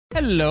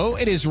Hello,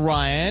 it is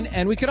Ryan,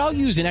 and we could all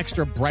use an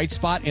extra bright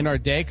spot in our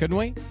day, couldn't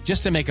we?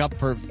 Just to make up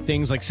for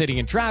things like sitting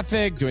in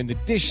traffic, doing the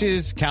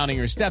dishes, counting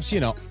your steps,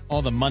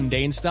 all the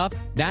mundane stuff.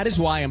 That is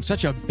why I'm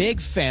such a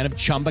big fan of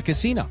Chumba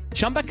Casino.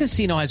 Chumba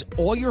Casino has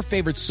all your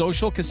favorite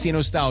social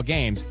casino-style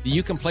games that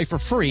you can play for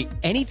free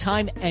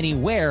anytime,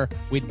 anywhere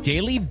with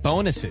daily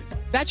bonuses.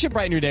 That should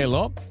brighten your day a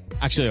little.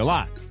 Actually, a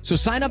lot. So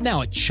sign up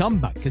now at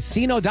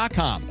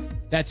ChumbaCasino.com.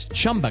 That's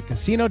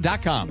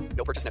ChumbaCasino.com.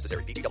 No purchase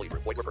necessary. VGW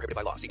Group. Void where prohibited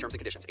by law. See terms and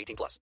conditions.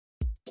 18+.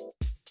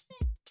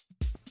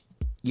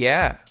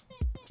 Yeah,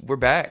 we're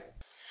back.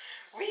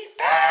 We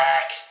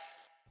back!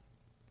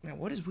 Man,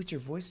 what is with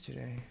your voice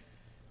today?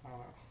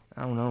 Oh.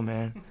 I don't know,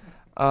 man.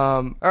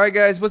 All right,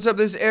 guys, what's up?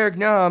 This is Eric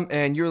Nam,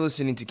 and you're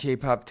listening to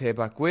K-Pop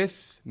Taebak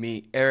with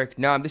me, Eric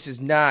Nam. This is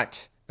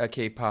not a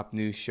K-pop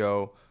news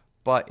show,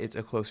 but it's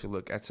a closer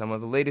look at some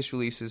of the latest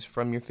releases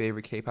from your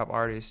favorite K-pop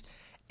artists,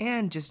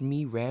 and just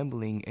me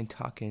rambling and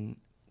talking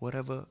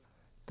whatever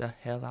the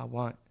hell I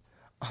want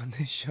on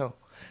this show.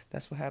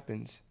 That's what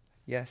happens.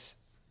 Yes.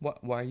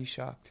 What? Why are you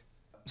shocked?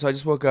 So I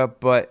just woke up,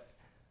 but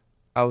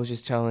I was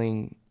just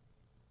telling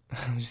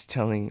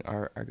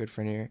our good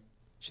friend here.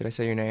 Should I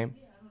say your name?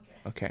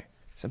 Yeah, okay.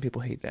 Some people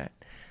hate that.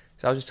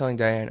 So I was just telling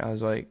Diane, I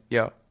was like,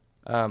 yo,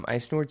 I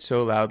snored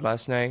so loud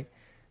last night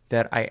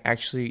that I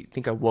actually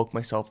think I woke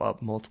myself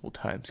up multiple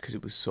times because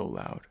it was so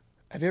loud.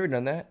 Have you ever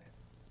done that?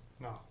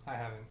 No, I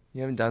haven't.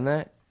 You haven't done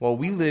that? Well,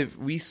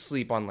 we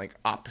sleep on like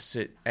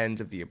opposite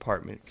ends of the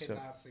apartment. I could So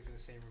not sleep in the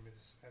same room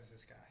as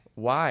this guy.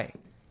 why?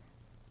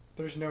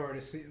 There's nowhere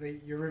to sleep.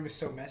 Like, your room is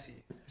so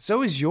messy.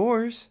 So is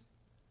yours.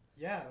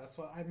 Yeah, that's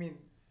what I mean.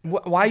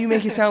 Why you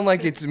make it sound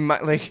like it's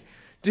like,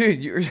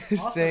 dude, you're the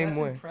Also, same that's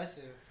way.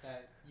 impressive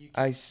that you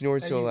I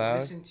snored that so you loud.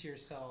 listen to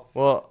yourself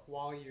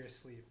while you're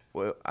asleep.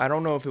 Well, I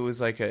don't know if it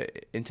was like a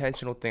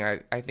intentional thing.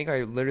 I think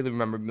I literally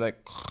remember being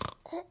like,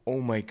 oh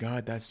my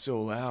god, that's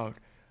so loud,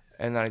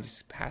 and then I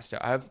just passed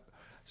out.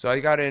 So I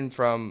got in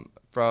from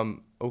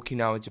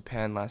Okinawa,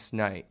 Japan last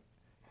night.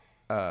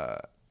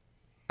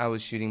 I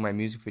was shooting my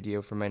music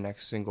video for my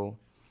next single,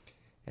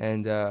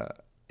 and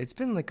it's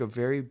been like a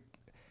very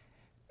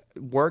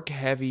work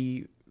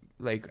heavy,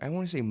 like I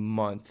want to say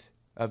month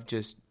of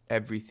just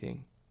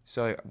everything.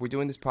 So we're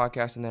doing this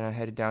podcast, and then I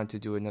headed down to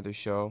do another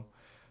show.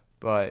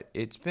 But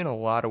it's been a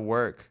lot of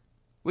work,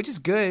 which is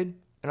good,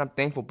 and I'm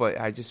thankful.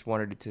 But I just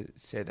wanted to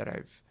say that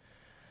I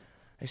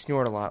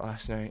snored a lot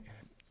last night.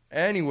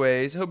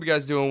 Anyways, hope you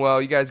guys are doing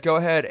well. You guys go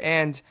ahead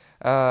and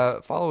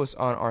follow us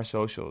on our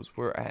socials.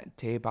 We're at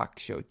Daebak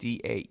Show,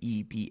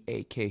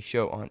 Daebak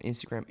Show on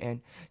Instagram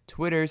and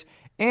Twitters.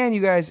 And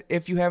you guys,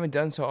 if you haven't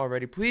done so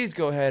already, please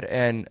go ahead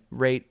and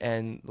rate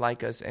and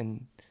like us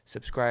and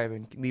subscribe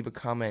and leave a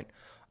comment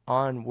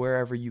on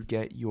wherever you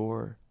get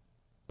your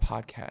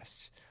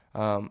podcasts.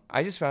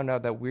 I just found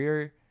out that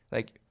we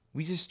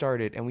just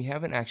started and we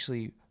haven't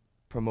actually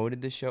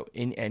promoted this show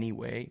in any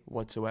way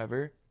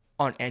whatsoever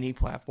on any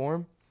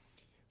platform.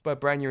 But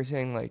Brian, you were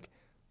saying like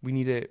we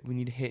need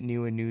to hit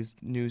new and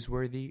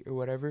newsworthy or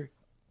whatever,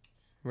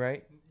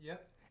 right?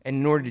 Yep. And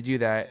in order to do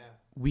that,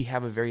 we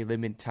have a very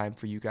limited time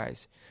for you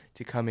guys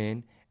to come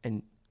in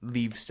and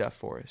leave stuff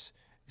for us,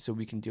 so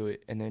we can do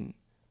it, and then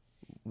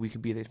we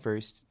could be the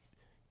first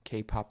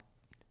K-pop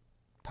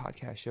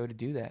podcast show to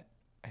do that.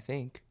 I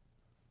think.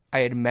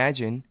 I'd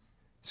imagine.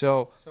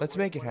 So let's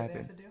make it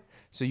happen.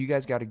 So you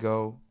guys got to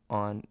go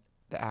on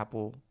the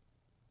Apple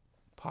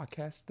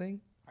podcast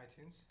thing.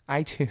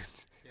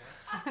 iTunes.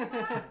 Yes.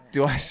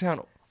 Do I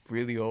sound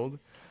really old?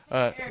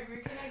 Eric, where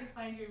can I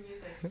find your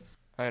music?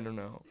 I don't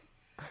know.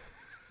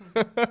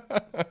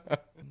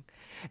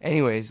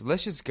 Anyways,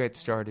 let's just get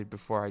started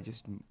before I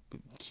just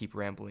keep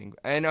rambling.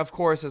 And of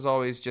course, as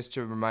always, just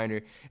a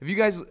reminder, if you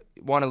guys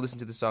want to listen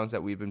to the songs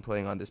that we've been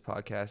playing on this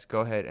podcast,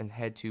 go ahead and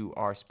head to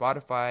our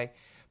Spotify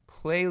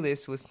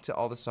playlist to listen to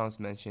all the songs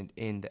mentioned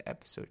in the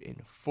episode in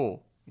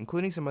full,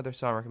 including some other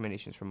song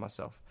recommendations from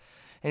myself.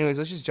 Anyways,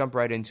 let's just jump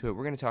right into it.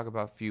 We're going to talk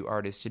about a few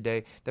artists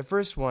today. The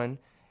first one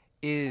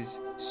is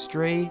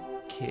Stray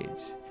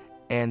Kids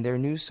and their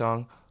new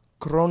song,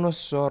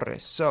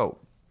 Chronosaurus. So,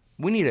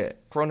 we need a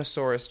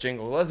Chronosaurus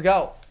jingle. Let's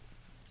go.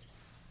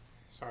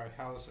 Sorry,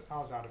 I was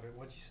out of it.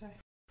 What'd you say?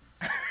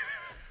 I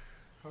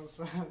was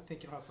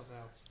thinking about something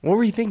else. What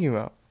were you thinking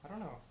about? I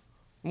don't know.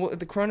 Well,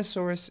 the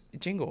Chronosaurus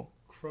jingle.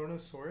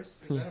 Chronosaurus?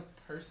 Is that a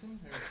person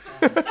or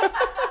a song?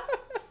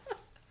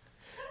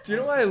 Do you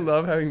know why I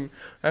love having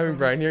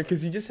Brian here?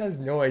 Because he just has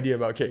no idea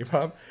about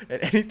K-pop, and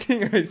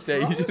anything I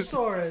say, he just...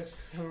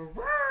 Chronosaurus!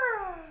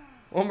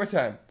 One more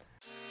time.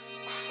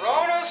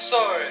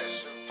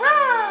 Chronosaurus!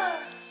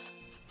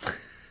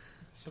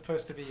 It's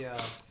supposed to be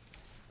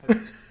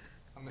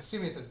I'm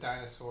assuming it's a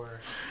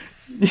dinosaur.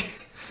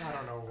 I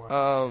don't know what.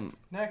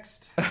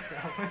 Next. Let's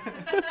go.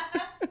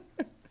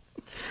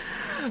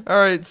 All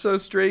right, so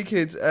Stray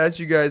Kids, as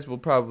you guys will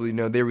probably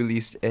know, they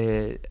released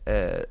an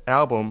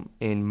album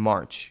in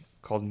March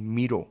called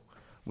Miro,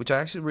 which I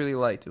actually really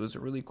liked. It was a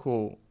really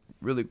cool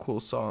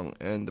song,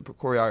 and the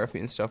choreography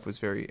and stuff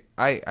was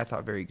I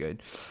thought very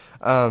good.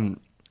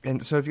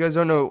 And so if you guys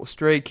don't know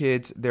Stray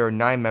Kids, there are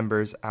 9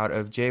 members out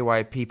of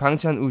JYP,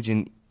 Bangchan,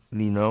 Woojin,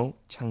 Lino,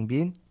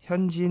 Changbin,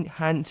 Hyunjin,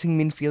 Han,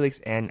 Seungmin, Felix,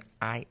 and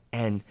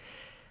IN.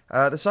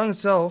 The song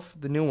itself,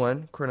 the new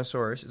one,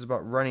 Chronosaurus, is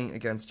about running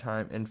against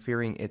time and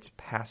fearing its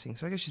passing.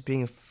 So I guess just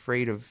being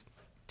afraid of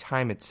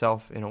time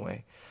itself in a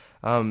way.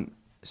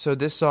 So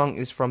this song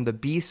is from the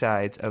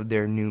B-sides of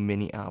their new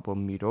mini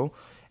album, Miro.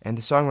 And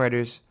the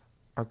songwriters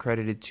are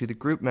credited to the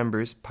group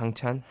members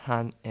Bangchan,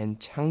 Han, and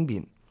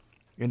Changbin.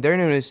 And they're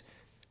known as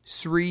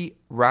Sri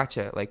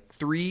Racha, like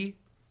 3,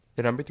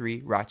 the number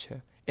 3,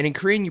 Racha. And in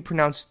Korean, you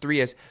pronounce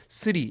 3 as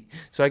Sri.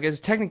 So I guess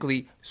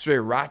technically Sri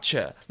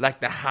Racha, like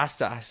the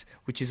Hassas,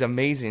 which is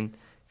amazing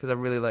because I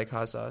really like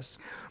Hassas.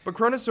 But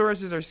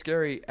Chronosauruses are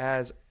scary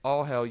as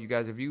all hell, you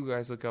guys. If you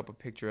guys look up a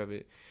picture of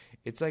it,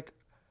 it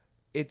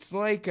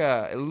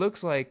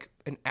looks like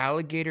an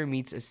alligator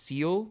meets a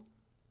seal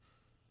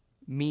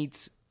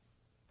meets,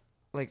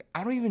 like,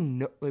 I don't even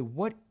know, like,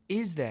 what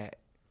is that?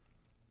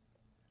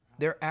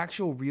 They're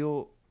actual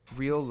real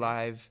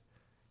live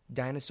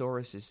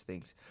Dinosauruses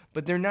things,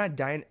 but they're not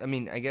I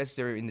mean, I guess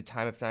they're in the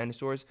time of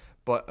dinosaurs,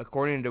 but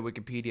according to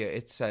Wikipedia,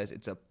 it says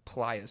it's a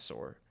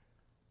pliosaur.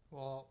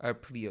 Well, a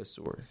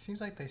plesiosaur. It seems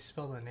like they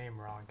spelled the name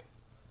wrong.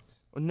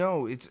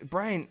 No, it's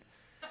Brian.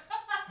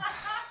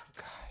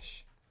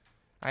 Gosh,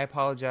 I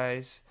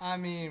apologize. I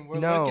mean, we're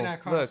looking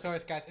at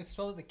Chronosaurus, guys. It's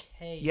spelled with a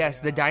K.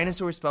 Yes, the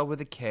dinosaur is spelled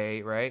with a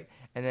K, right?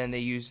 And then they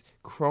use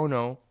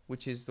chrono,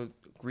 which is the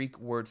Greek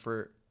word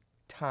for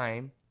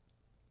time,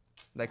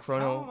 like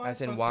chrono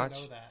as in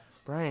watch.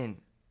 Brian,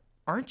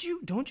 don't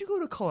you go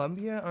to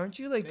Columbia? Aren't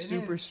you like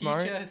super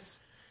smart?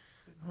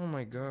 Oh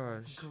my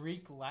gosh.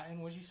 Greek,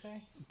 Latin, what'd you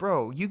say?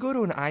 Bro, you go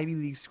to an Ivy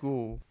League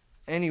school.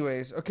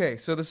 Anyways, okay,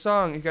 so the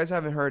song, if you guys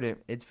haven't heard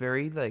it, it's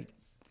very like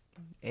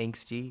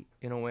angsty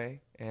in a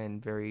way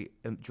and very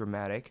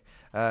dramatic.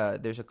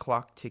 There's a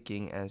clock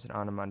ticking as an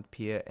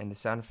onomatopoeia and the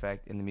sound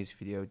effect in the music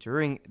video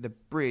during the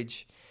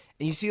bridge.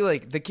 And you see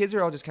like the kids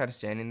are all just kind of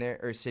standing there,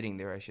 or sitting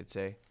there, I should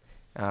say,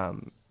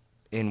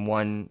 in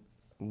one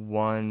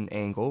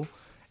angle.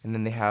 And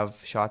then they have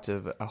shots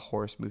of a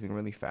horse moving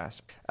really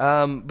fast.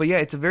 But yeah,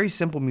 it's a very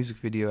simple music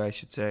video, I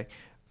should say.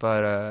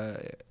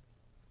 But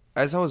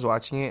as I was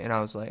watching it, and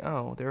I was like,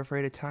 oh, they're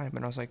afraid of time.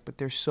 And I was like, but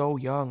they're so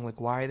young. Like,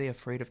 why are they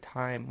afraid of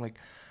time? Like,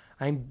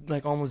 I'm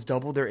like almost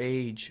double their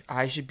age.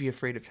 I should be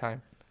afraid of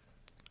time.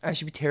 I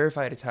should be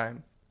terrified of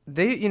time.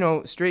 They,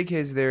 Stray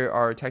Kids, there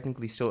are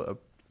technically still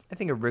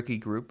a rookie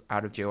group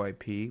out of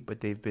JYP,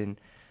 but they've been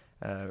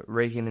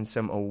raking in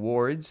some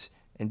awards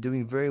and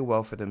doing very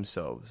well for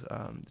themselves.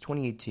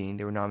 2018,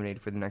 they were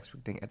nominated for the Next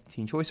Big Thing at the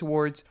Teen Choice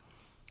Awards.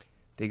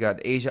 They got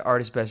the Asia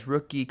Artist Best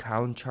Rookie,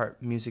 Gaon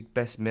Chart Music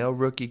Best Male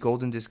Rookie,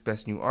 Golden Disc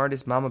Best New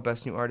Artist, Mama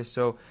Best New Artist.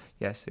 So,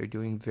 yes, they're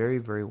doing very,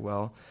 very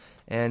well.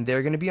 And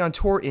they're going to be on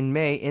tour in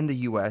May in the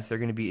U.S. They're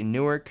going to be in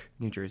Newark,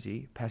 New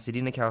Jersey,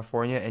 Pasadena,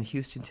 California, and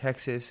Houston,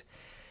 Texas.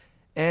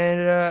 And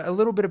a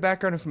little bit of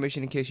background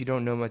information in case you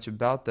don't know much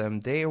about them.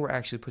 They were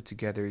actually put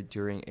together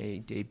during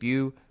a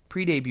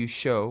pre-debut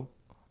show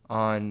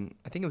on,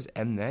 I think it was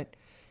Mnet,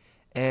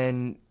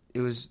 and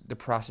it was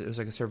it was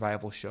like a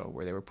survival show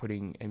where they were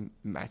putting and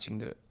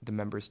matching the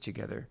members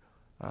together.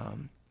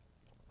 And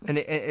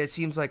it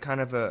seems like kind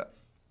of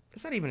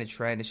it's not even a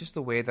trend, it's just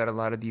the way that a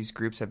lot of these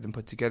groups have been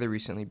put together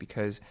recently,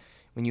 because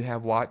when you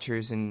have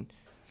watchers and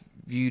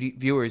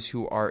viewers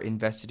who are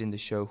invested in the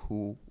show,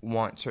 who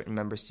want certain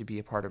members to be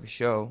a part of a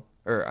show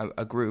or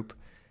a group,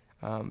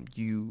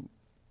 you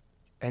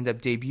end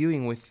up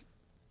debuting with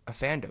a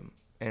fandom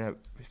and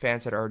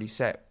fans that are already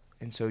set.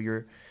 And so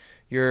you're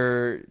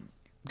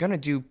going to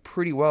do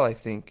pretty well, I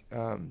think,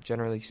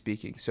 generally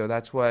speaking. So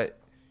that's what,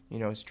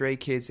 Stray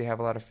Kids, they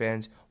have a lot of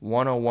fans.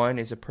 101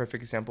 is a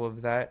perfect example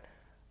of that.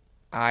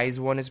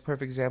 IZ*ONE is a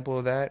perfect example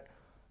of that.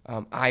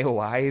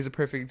 IOI is a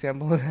perfect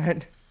example of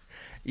that.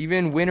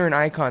 Even Winner and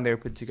iKON, they were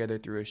put together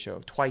through a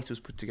show. Twice was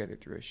put together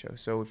through a show.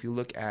 So if you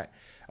look at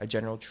a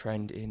general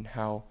trend in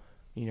how,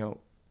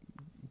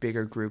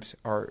 bigger groups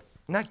are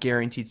not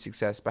guaranteed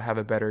success, but have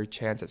a better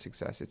chance at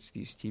success, it's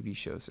these TV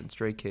shows. And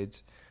Stray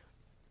Kids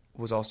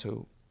was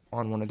also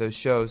on one of those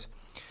shows,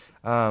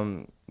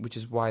 which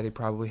is why they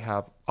probably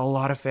have a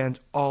lot of fans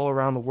all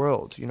around the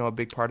world, a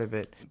big part of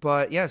it.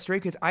 But yeah,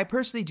 Stray Kids, I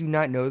personally do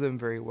not know them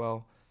very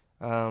well,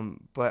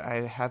 but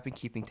I have been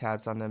keeping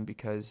tabs on them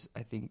because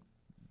I think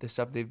the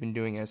stuff they've been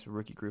doing as a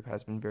rookie group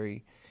has been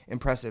very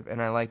impressive,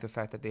 and I like the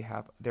fact that they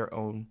have their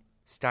own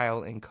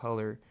style and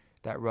color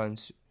that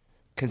runs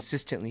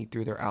consistently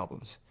through their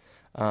albums.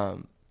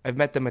 I've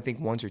met them, I think,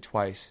 once or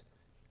twice,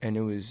 and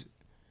it was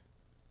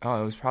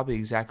probably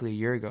exactly a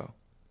year ago,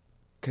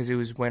 because it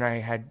was when I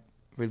had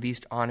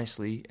released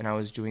Honestly, and I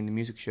was doing the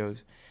music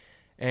shows.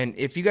 And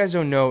if you guys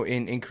don't know,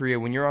 in Korea,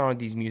 when you're on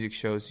these music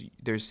shows,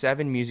 there's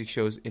 7 music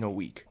shows in a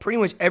week. Pretty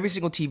much every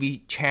single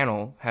TV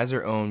channel has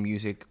their own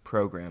music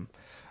program.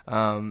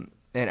 And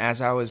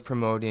as I was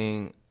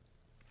promoting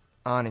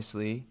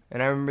Honestly,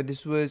 and I remember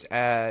this was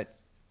at,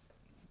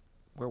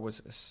 where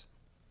was this?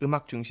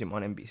 음악 중심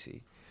on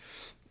MBC.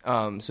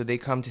 So they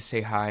come to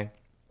say hi,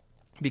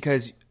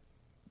 because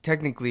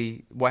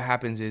technically what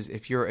happens is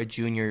if you're a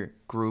junior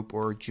group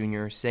or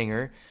junior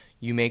singer,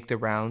 you make the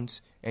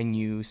rounds and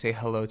you say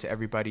hello to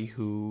everybody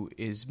who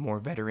is more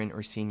veteran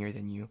or senior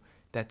than you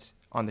that's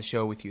on the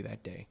show with you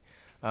that day.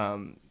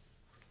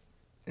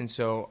 And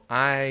so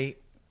I've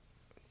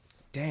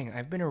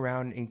been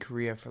around in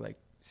Korea for like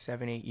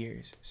 7-8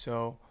 years.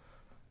 So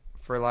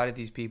for a lot of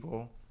these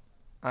people,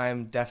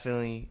 I'm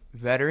definitely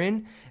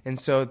veteran. And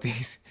so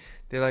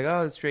they're like,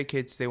 oh, the Stray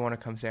Kids, they want to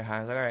come say hi. I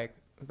was like, all right,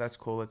 that's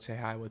cool. Let's say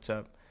hi. What's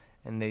up?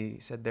 And they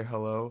said their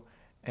hello.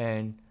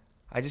 And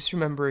I just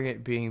remember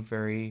it being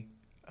very,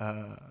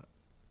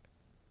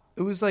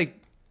 it was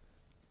like,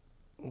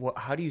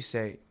 how do you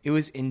say? It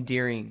was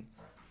endearing.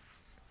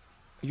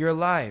 You're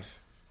alive.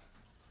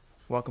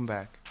 Welcome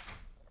back.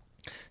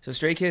 So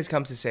Stray Kids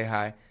comes to say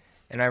hi.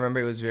 And I remember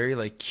it was very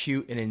like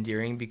cute and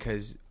endearing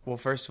because, well,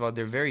 first of all,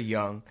 they're very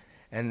young.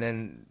 And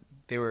then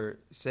they were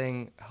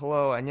saying,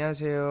 hello,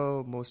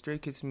 안녕하세요, 뭐 Stray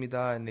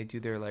Kids입니다. And they do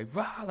their like,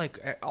 rah, like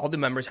all the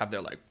members have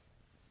their like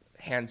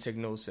hand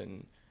signals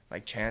and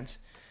like chants.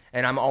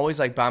 And I'm always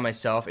like by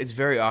myself. It's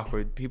very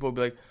awkward. People will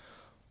be like,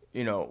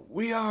 you know,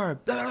 we are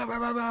blah, blah,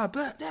 blah, blah,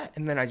 blah, blah.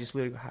 And then I just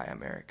literally go, hi,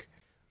 I'm Eric.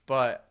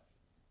 But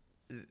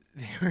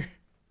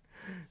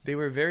they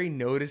were very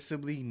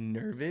noticeably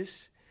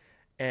nervous.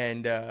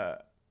 And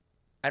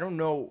I don't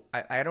know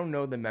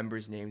the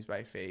members' names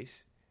by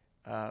face.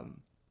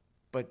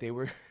 But they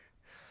were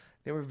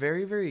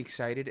very, very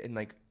excited and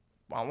like,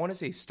 I want to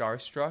say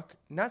starstruck,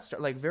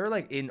 like very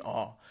like in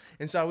awe.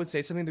 And so I would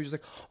say something, they're just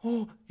like,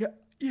 oh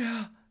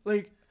yeah,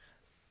 like,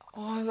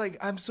 oh, like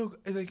I'm so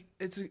like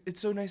it's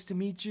so nice to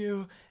meet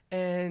you,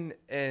 and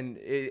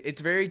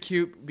it's very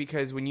cute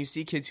because when you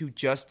see kids who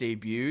just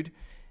debuted,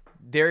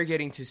 they're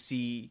getting to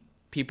see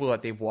people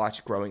that they've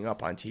watched growing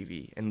up on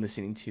TV and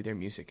listening to their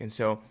music, and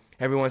so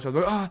every once in a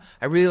while, oh,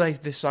 I really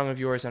like this song of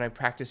yours, and I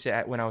practiced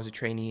it when I was a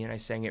trainee, and I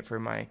sang it for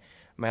my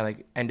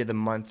like end of the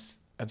month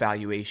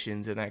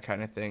evaluations and that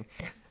kind of thing,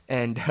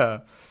 and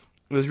it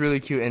was really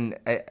cute. And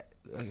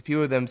a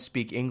few of them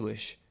speak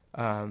English,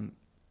 and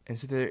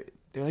so they're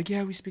like,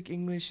 yeah, we speak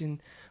English,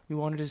 and we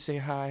wanted to say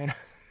hi,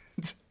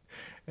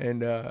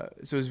 and so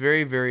it was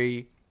very,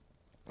 very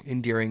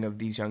endearing of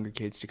these younger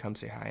kids to come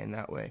say hi in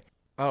that way.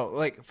 Oh,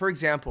 like for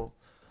example,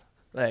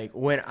 like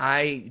when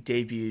I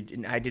debuted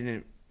and I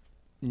didn't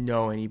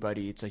know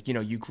anybody, it's like, you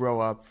know, you grow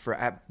up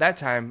at that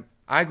time.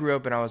 I grew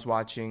up and I was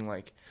watching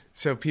like.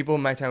 So people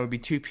in my time would be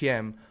 2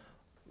 p.m.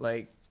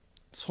 like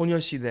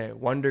소녀시대,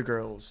 Wonder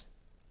Girls,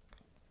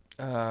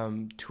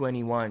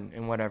 21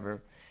 and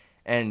whatever.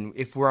 And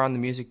if we're on the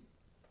music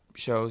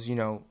shows, you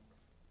know,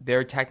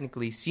 they're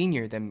technically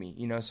senior than me,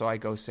 you know, so I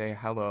go say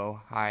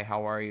hello, hi,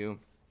 how are you?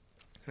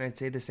 And I'd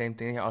say the same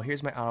thing. Oh,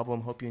 here's my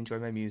album. Hope you enjoy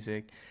my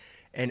music.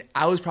 And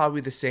I was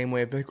probably the same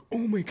way. I'd be like,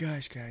 oh my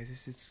gosh, guys,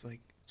 this is like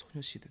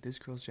소녀시대, this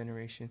girl's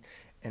generation.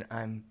 And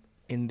I'm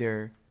in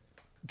their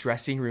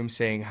dressing room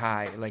saying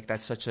hi. Like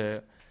that's such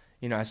a,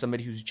 you know, as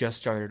somebody who's just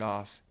started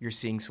off, you're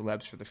seeing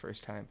celebs for the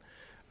first time.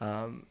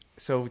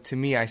 So to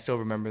me, I still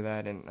remember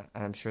that, and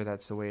I'm sure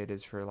that's the way it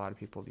is for a lot of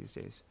people these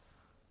days.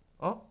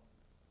 Oh,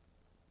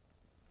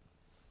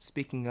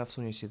 speaking of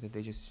소녀시대,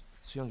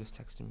 Suyong just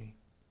texted me.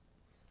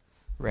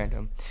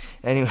 Random.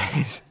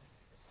 Anyways,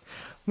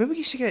 maybe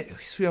we should get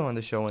Suyong on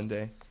the show one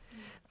day.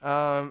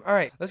 All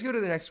right, let's go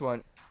to the next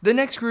one. The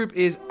next group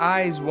is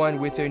IZ*ONE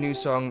with their new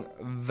song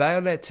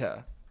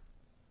Violetta.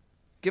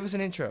 Give us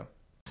an intro.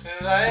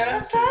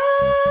 Violetta,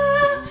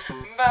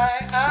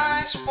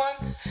 my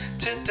IZ*ONE,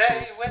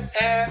 today with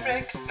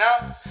Eric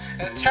now.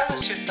 Tell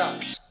us your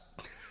thoughts.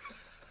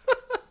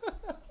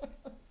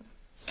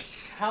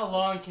 How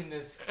long can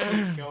this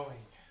keep going?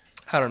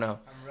 I don't know.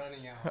 I'm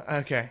running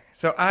out. Okay,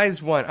 so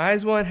IZ*ONE.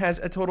 IZ*ONE has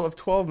a total of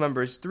 12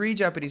 members, 3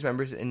 Japanese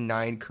members and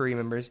 9 Korean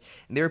members.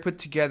 And they were put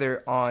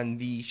together on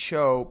the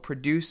show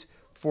Produce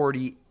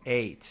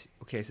 48.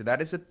 Okay, so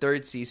that is the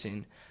 3rd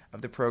season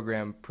of the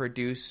program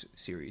Produce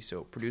series.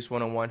 So Produce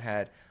 101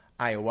 had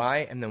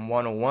IOI, and then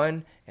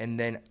 101, and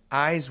then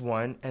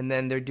IZ*ONE, and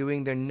then they're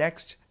doing their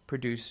next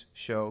Produce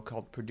show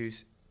called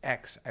Produce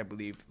X, I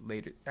believe,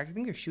 later. I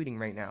think they're shooting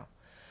right now,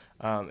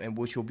 and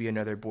which will be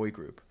another boy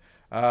group.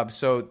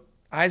 So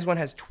IZ*ONE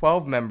has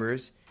 12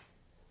 members.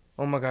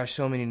 Oh my gosh,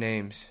 so many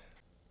names.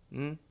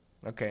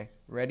 Okay,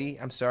 ready?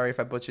 I'm sorry if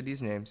I butchered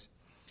these names.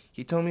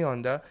 Hitomi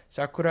Honda,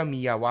 Sakura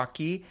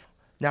Miyawaki,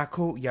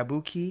 Nako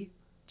Yabuki,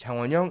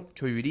 장원영,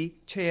 조유리,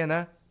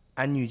 최예나,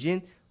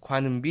 안유진,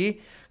 관은비,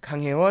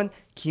 강혜원,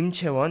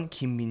 김채원,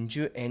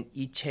 김민주, and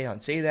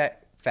이채연. Say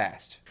that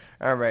fast.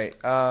 All right.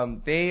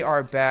 They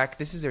are back.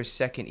 This is their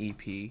second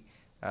EP,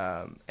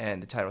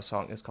 and the title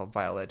song is called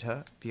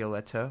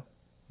Violetta,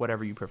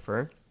 whatever you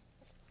prefer.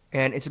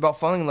 And it's about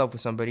falling in love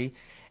with somebody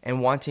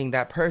and wanting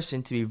that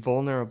person to be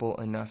vulnerable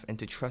enough and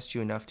to trust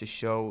you enough to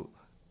show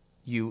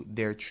you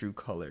their true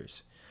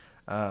colors.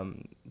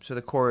 So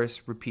the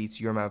chorus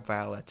repeats, you're my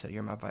Violetta,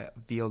 you're my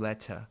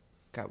Violetta.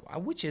 God,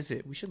 which is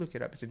it? We should look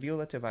it up. Is it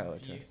Violetta,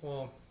 Violetta?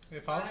 Well,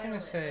 if I was going to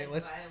say,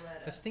 let's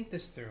think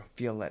this through.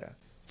 Violetta.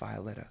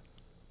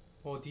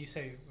 Well, do you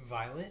say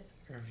violet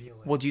or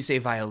violet? Well, do you say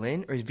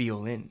violin or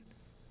violin?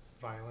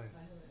 Violin.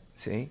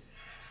 See?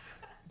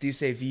 Do you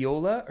say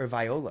viola or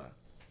viola?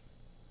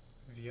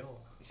 Viola.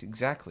 It's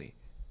exactly.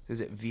 Is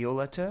it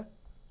violetta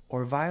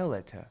or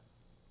violetta?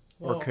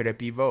 Or Well- could it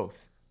be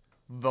both?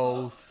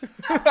 Both.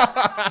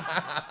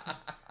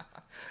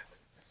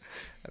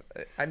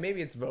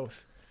 Maybe it's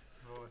both.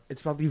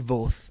 It's probably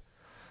both.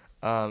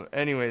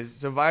 Anyways,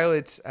 so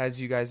violets,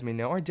 as you guys may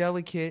know, are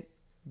delicate,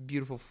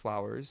 beautiful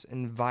flowers.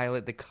 And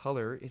violet, the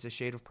color, is a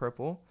shade of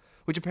purple,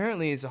 which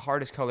apparently is the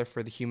hardest color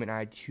for the human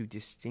eye to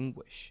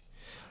distinguish.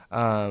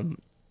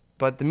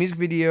 But the music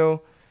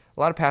video, a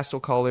lot of pastel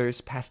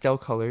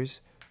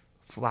colors,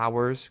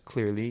 flowers,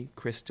 clearly,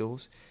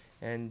 crystals.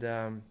 And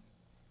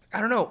I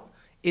don't know.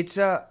 It's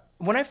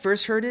when I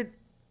first heard it,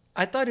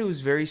 I thought it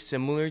was very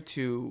similar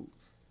to...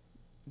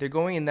 They're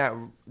going in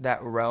that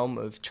realm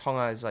of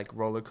Cheonga's like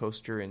roller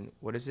coaster and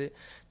what is it?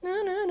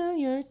 Na na na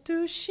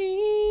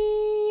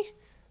 12시.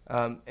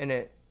 And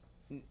it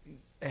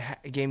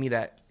gave me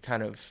that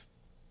kind of,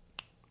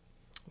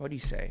 what do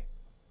you say?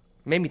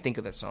 Made me think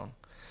of that song.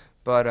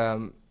 But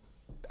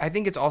I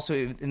think it's also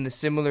in the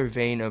similar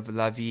vein of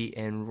La Vie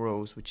en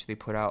Rose, which they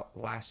put out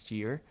last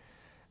year.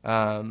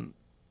 The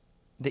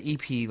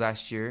EP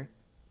last year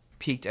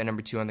peaked at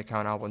number 2 on the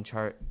Count album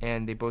chart,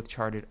 and they both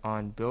charted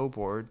on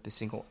Billboard, the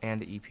single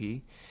and the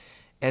EP.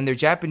 And their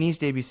Japanese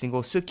debut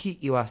single, Suki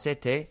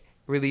Iwasete,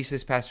 released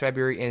this past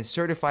February and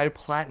certified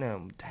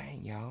platinum.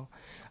 Dang, y'all.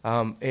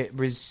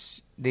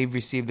 They've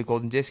received the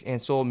Golden Disc and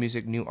Seoul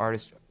Music New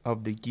Artist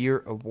of the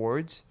Year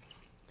awards.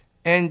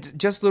 And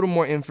just a little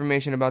more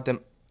information about them.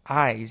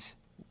 IZ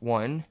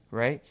won,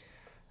 right?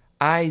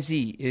 IZ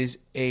is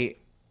a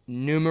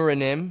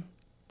numeronym.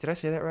 Did I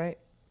say that right?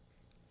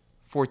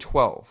 For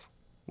 12.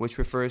 Which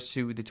refers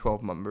to the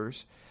 12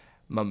 members,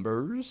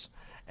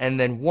 and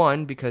then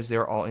 1 because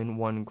they're all in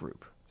one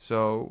group.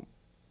 So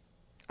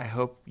I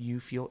hope you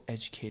feel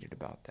educated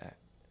about that.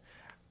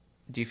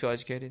 Do you feel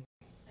educated?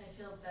 I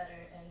feel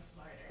better and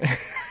smarter.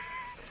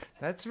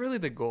 That's really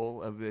the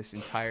goal of this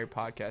entire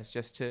podcast,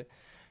 just to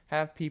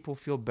have people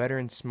feel better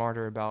and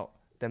smarter about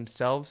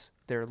themselves,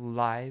 their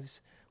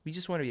lives. We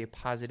just want to be a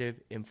positive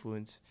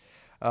influence.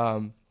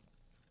 But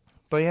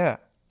yeah.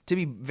 To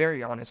be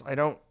very honest, I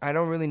don't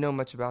really know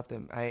much about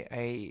them.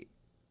 I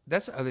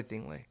that's the other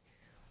thing. Like,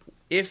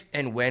 if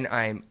and when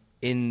I'm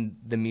in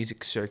the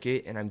music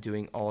circuit and I'm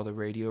doing all the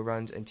radio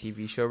runs and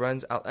TV show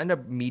runs, I'll end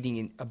up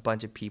meeting a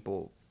bunch of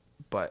people.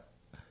 But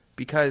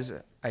because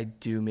I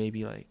do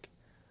maybe like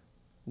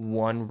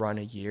one run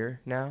a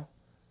year now,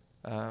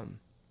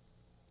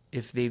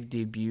 if they've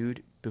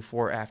debuted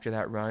before or after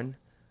that run,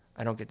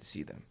 I don't get to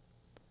see them.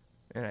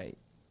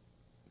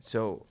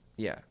 So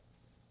yeah.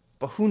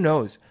 But who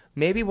knows?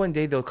 Maybe one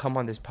day they'll come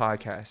on this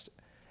podcast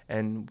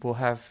and we'll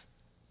have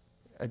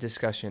a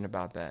discussion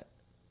about that.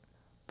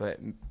 But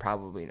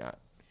probably not.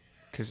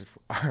 Because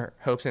our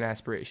hopes and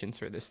aspirations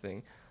for this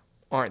thing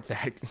aren't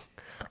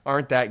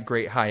that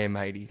great, high and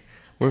mighty.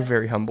 We're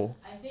very humble.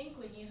 I think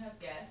when you have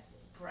guests,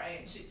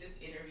 Brian should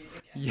just interview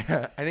the guests.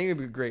 Yeah, I think it'd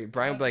be great.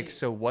 Brian would be like,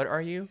 so what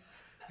are you?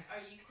 Are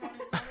you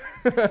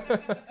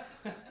connoisseurs?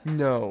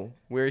 No,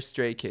 we're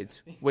stray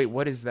kids. Wait,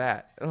 what is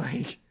that?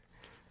 Like...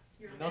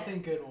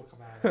 Nothing good will come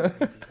out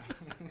of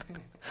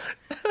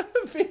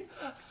it.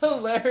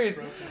 Hilarious.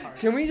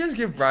 Can we just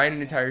give Brian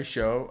an entire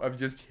show of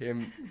just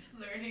him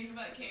Learning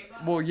about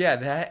K-pop? well, yeah,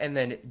 that and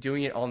then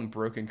doing it all in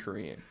broken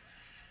Korean.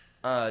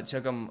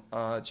 제가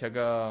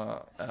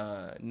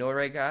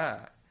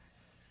노래가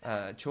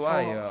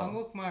좋아요.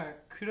 한국말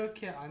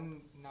그렇게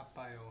안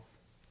나빠요.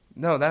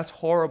 No, that's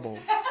horrible.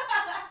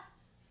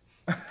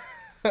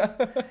 My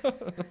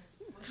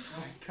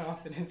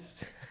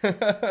confidence.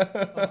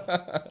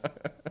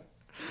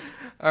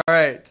 All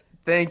right.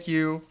 Thank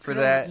you for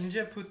that.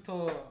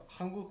 이제부터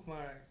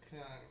한국말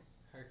그냥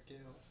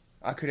할게요.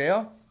 아,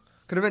 그래요?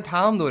 그러면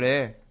다음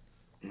노래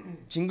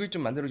징글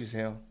좀 만들어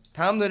주세요.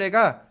 다음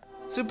노래가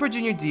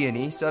슈퍼주니어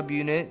D&E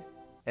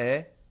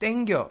서브유닛의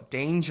땡겨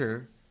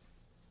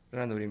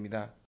Danger라는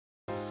노래입니다.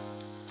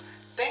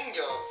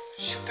 땡겨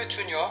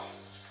슈퍼주니어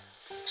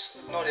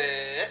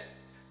노래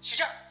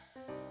시작.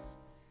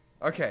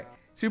 Okay.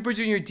 Super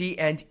Junior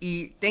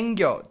D&E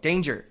땡겨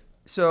Danger.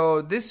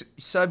 So this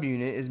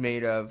subunit is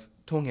made of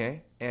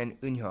Donghae and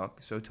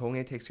Eunhyuk. So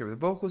Donghae takes care of the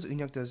vocals,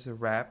 Eunhyuk does the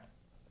rap.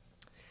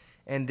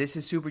 And this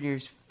is Super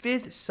Junior's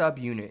 5th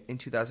subunit in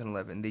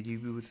 2011. They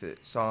debuted with the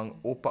song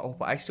Oppa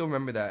Oppa. I still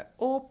remember that.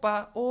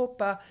 Oppa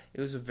Oppa.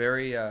 It was a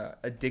very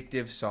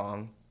addictive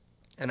song.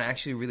 And I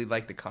actually really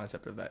liked the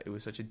concept of that. It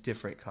was such a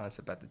different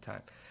concept at the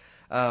time.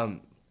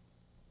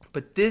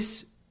 But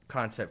this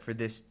concept for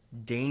this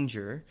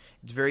Danger,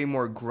 it's very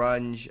more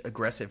grunge,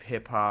 aggressive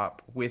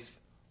hip-hop with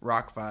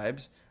rock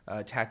vibes.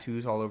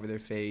 Tattoos all over their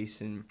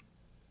face, and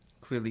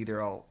clearly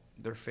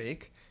they're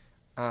fake.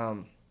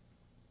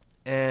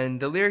 And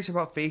the lyrics are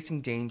about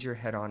facing danger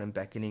head-on and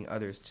beckoning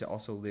others to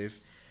also live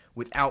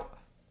without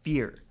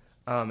fear.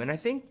 And I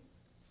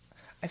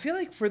feel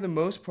like for the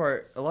most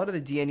part, a lot of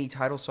the D&E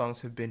title songs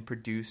have been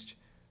produced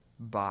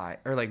by,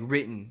 or like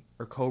written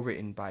or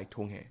co-written by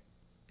Donghae.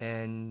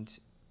 And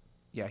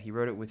yeah, he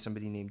wrote it with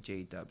somebody named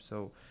J-Dub.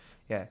 So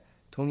yeah,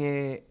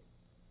 Tongye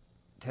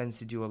tends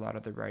to do a lot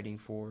of the writing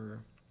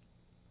for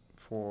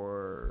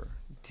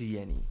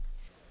DNE.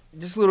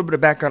 Just a little bit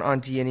of background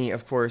on DNE,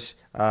 of course.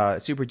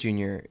 Super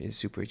Junior is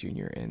Super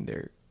Junior, and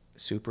they're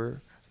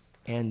super,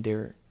 and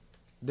they're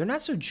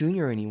not so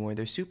junior anymore.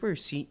 They're super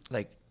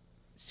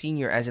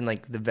senior, as in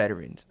like the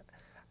veterans.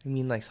 I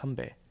mean like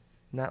선배,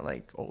 not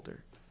like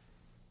older.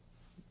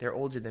 They're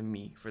older than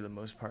me for the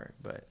most part,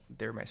 but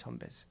they're my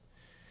선배s.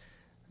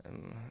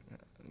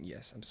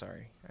 Yes, I'm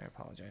sorry. I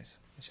apologize.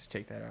 Let's just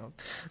take that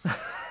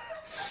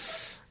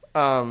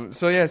out.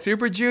 So yeah,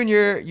 Super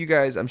Junior. You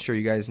guys, I'm sure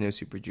you guys know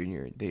Super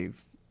Junior.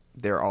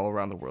 They're all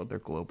around the world. They're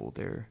global.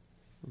 They're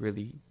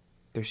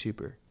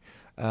super.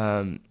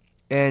 And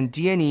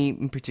DNE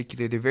in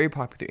particular, they're very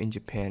popular in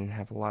Japan and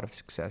have a lot of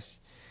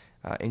success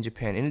in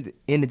Japan,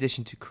 in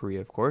addition to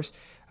Korea, of course.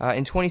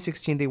 In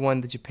 2016, they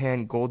won the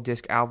Japan Gold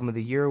Disc Album of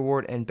the Year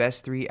Award and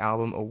Best 3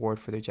 Album Award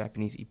for their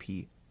Japanese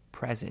EP,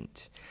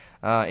 Present.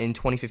 In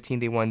 2015,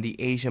 they won the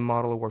Asia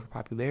Model Award for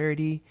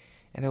popularity,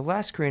 and their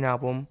last Korean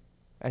album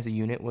as a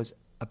unit was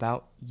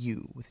About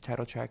You, with the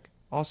title track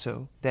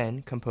also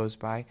then composed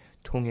by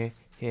Tongye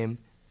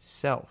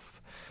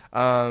himself.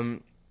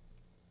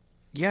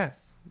 Yeah,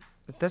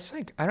 that's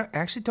like, I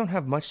actually don't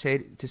have much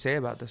to say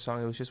about this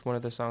song. It was just one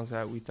of the songs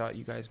that we thought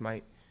you guys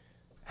might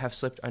have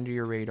slipped under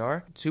your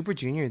radar. Super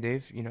Junior,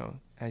 they've,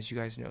 as you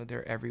guys know,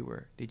 they're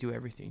everywhere. They do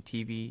everything: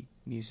 TV,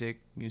 music,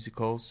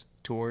 musicals,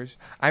 tours.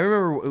 I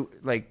remember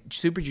like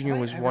Super Junior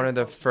was one of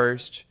the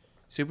first.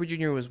 Super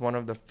Junior was one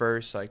of the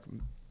first like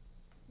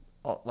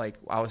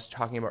I was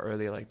talking about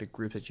earlier, like the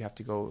group that you have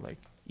to go like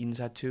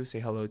insa to, say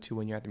hello to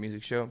when you're at the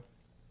music show.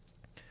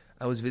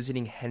 I was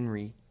visiting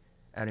Henry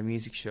at a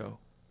music show.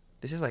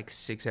 This is like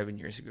 6-7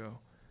 years ago.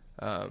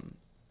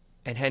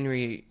 And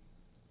Henry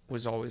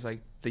was always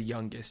like the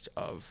youngest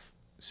of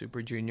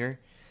Super Junior.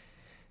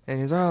 And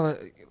he was, oh,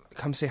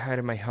 come say hi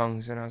to my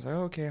hungs. And I was like,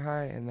 okay,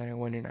 hi. And then I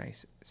went and I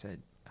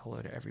said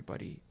hello to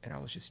everybody. And I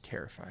was just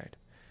terrified.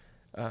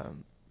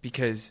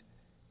 Because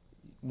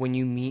when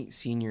you meet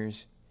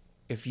seniors,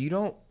 if you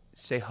don't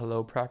say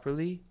hello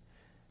properly,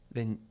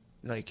 then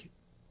like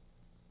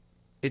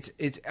it's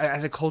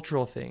as a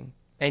cultural thing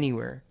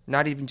anywhere,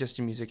 not even just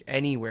in music,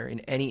 anywhere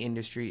in any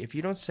industry, if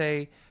you don't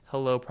say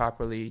hello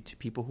properly to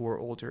people who are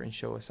older and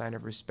show a sign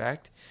of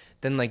respect,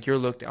 then like you're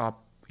looked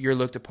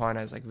upon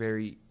as like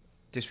very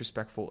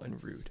disrespectful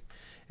and rude.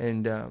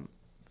 And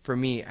for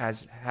me,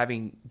 as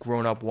having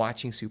grown up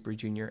watching Super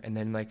Junior, and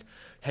then like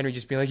Henry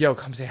just being like, yo,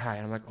 come say hi,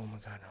 and I'm like, oh my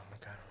god.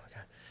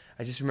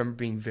 I just remember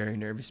being very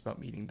nervous about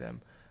meeting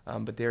them.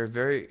 But they're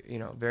very,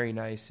 very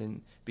nice.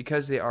 And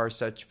because they are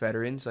such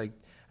veterans, like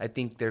I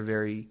think they're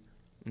very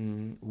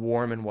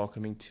warm and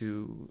welcoming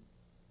to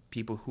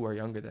people who are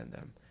younger than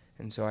them.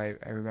 And so I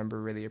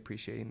remember really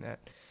appreciating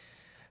that.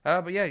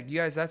 But yeah, you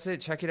guys, that's it.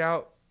 Check it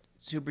out.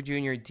 Super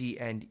Junior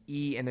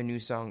D&E and their new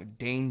song,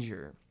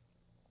 Danger.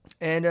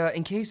 And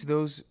in case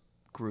those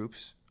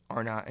groups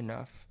are not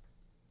enough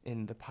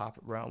in the pop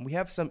realm, we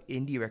have some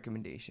indie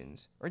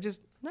recommendations, or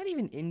just not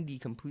even indie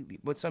completely,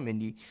 but some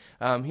indie.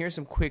 Here's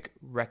some quick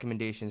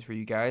recommendations for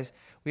you guys.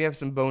 We have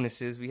some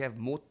bonuses. We have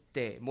Motte.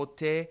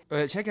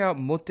 Check out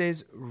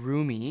Motte's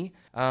Roomie.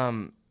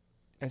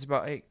 It's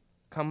about, hey,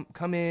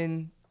 come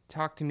in,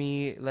 talk to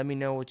me, let me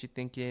know what you're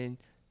thinking.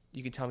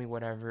 You can tell me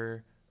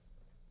whatever.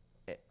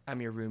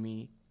 I'm your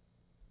roomie.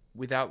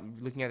 Without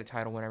looking at the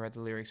title, when I read the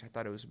lyrics, I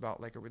thought it was about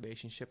like a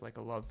relationship, like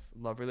a love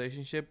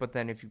relationship. But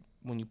then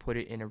when you put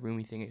it in a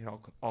roomie thing, it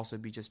could also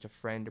be just a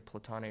friend or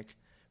platonic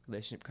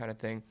relationship kind of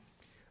thing.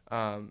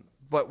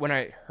 But when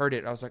I heard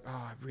it, I was like, oh,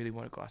 I really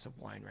want a glass of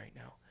wine right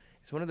now.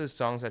 It's one of those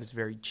songs that is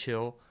very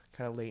chill,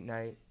 kind of late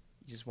night.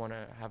 You just want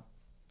to have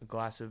a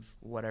glass of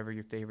whatever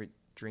your favorite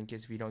drink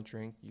is. If you don't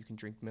drink, you can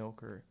drink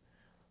milk or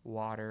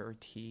water or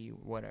tea,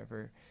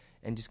 whatever,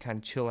 and just kind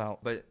of chill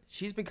out. But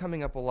she's been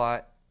coming up a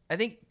lot. I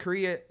think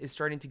Korea is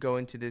starting to go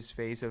into this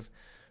phase of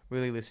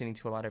really listening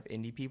to a lot of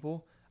indie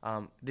people.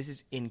 This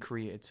is in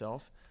Korea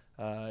itself.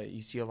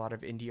 You see a lot of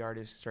indie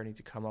artists starting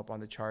to come up on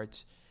the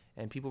charts,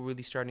 and people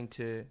really starting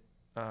to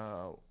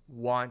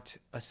want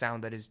a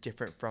sound that is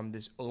different from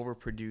this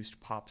overproduced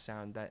pop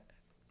sound that,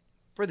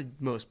 for the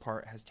most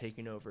part, has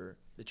taken over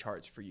the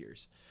charts for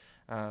years.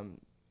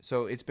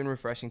 So it's been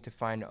refreshing to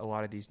find a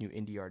lot of these new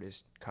indie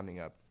artists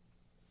coming up.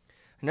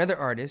 Another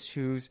artist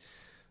who's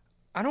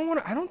I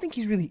don't think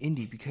he's really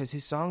indie because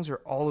his songs are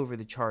all over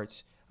the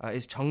charts,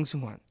 is Chung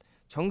Seung-hwan.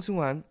 Chung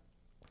Seung-hwan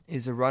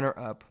is a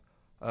runner-up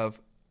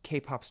of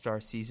K-Pop Star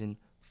Season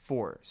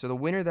 4. So the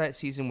winner that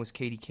season was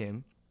Katie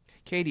Kim.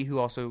 Katie, who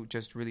also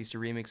just released a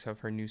remix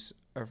of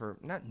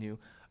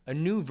a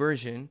new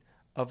version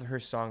of her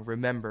song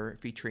Remember,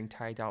 featuring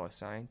Ty Dolla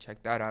 $ign.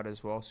 Check that out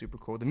as well. Super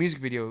cool. The music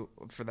video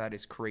for that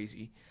is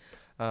crazy.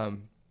 But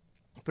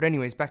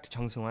anyways, back to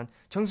Chung Seung-hwan.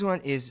 Chung Seung-hwan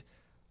is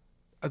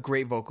a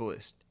great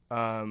vocalist.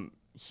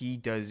 He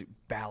does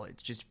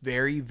ballads, just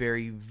very,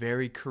 very,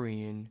 very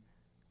Korean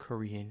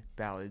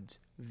ballads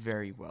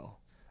very well.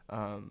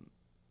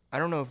 I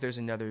don't know if there's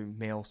another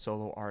male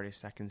solo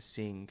artist that can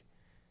sing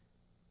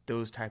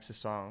those types of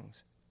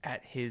songs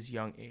at his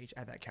young age,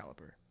 at that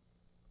caliber.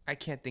 I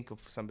can't think of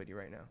somebody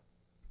right now.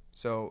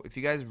 So if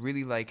you guys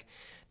really like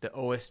the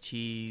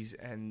OSTs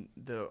and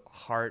the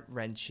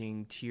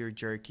heart-wrenching,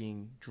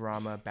 tear-jerking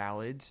drama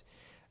ballads,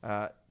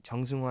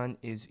 Jung Seung-wan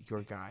is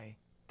your guy,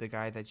 the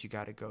guy that you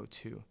got to go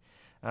to.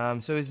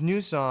 So his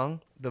new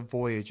song, The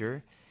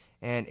Voyager,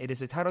 and it is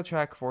the title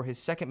track for his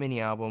second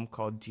mini album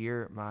called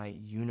Dear My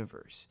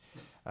Universe.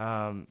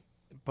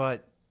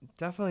 But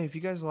definitely, if you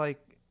guys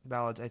like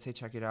ballads, I'd say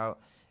check it out.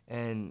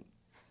 And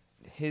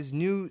his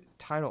new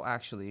title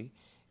actually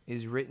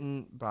is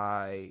written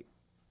by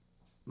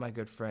my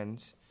good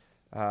friends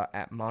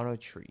at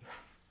Monotree.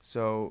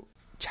 So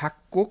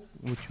작곡,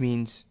 which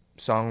means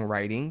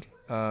songwriting,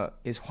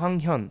 is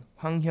Hwang Hyun.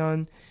 Hwang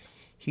Hyun,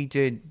 he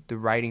did the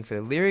writing for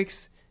the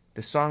lyrics,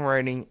 the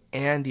songwriting,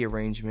 and the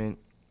arrangement.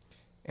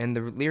 And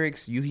the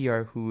lyrics, Yoo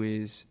Hee-yeol, who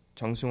is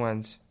Jung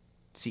Seung-wan's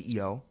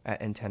CEO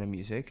at Antenna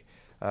Music,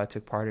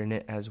 took part in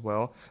it as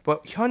well.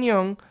 But Hyun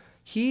Young,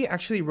 he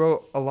actually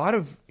wrote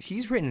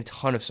he's written a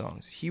ton of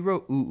songs. He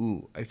wrote Ooh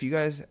Ooh. If you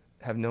guys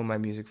have known my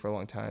music for a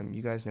long time,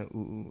 you guys know Ooh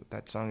Ooh.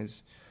 That song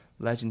is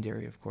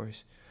legendary, of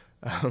course.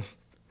 But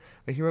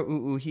he wrote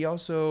Ooh Ooh. He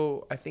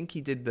also, I think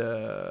he did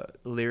the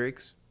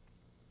lyrics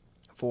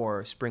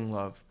for Spring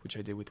Love, which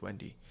I did with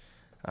Wendy.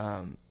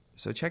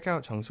 So check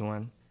out Jung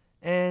Seung-wan.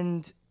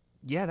 And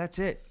yeah, that's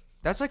it.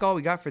 That's like all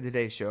we got for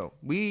today's show.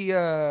 We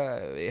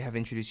have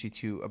introduced you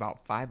to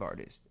about 5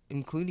 artists,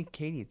 including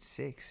Katie at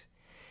 6.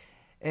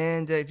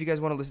 And if you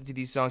guys want to listen to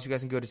these songs, you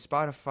guys can go to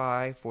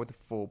Spotify for the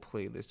full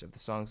playlist of the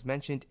songs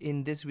mentioned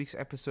in this week's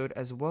episode,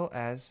 as well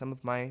as some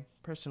of my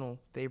personal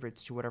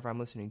favorites to whatever I'm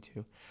listening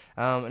to.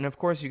 And of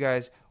course, you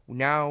guys,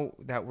 now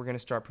that we're going to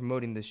start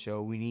promoting this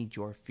show, we need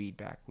your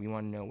feedback. We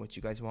want to know what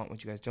you guys want,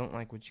 what you guys don't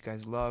like, what you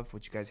guys love,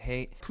 what you guys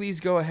hate. Please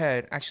go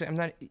ahead.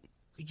 Actually,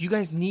 you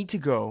guys need to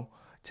go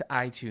to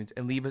iTunes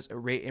and leave us a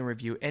rate and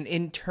review. And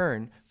in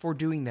turn, for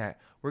doing that,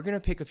 we're going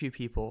to pick a few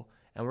people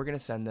and we're going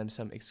to send them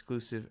some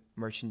exclusive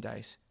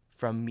merchandise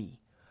from me.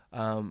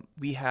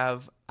 We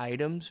have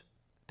items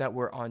that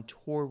were on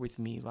tour with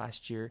me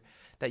last year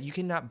that you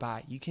cannot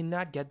buy. You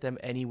cannot get them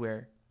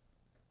anywhere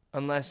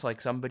unless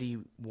like somebody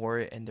wore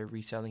it and they're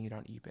reselling it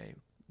on eBay,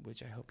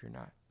 which I hope you're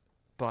not.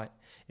 But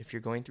if you're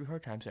going through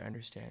hard times, I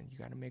understand. You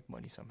got to make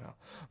money somehow.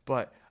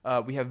 But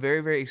we have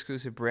very, very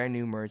exclusive brand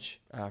new merch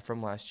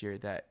from last year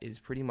that is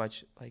pretty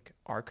much like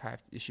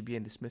archived. It should be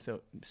in the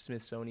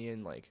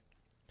Smithsonian like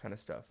kind of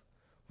stuff.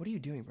 What are you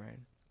doing,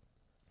 Brian?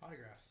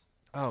 Autographs.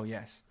 Oh,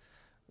 yes.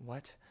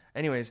 What?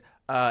 Anyways,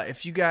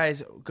 if you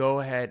guys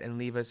go ahead and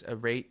leave us a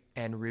rate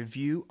and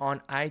review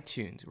on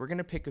iTunes, we're going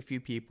to pick a few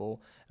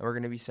people and we're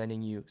going to be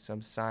sending you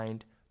some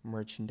signed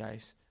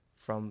merchandise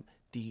from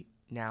the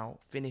now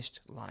finished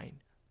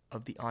line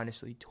of the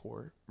Honestly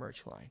Tour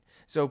merch line.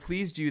 So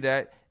please do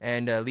that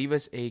and leave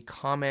us a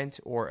comment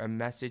or a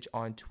message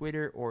on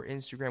Twitter or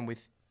Instagram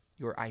with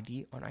your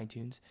ID on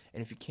iTunes.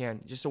 And if you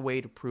can, just a way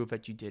to prove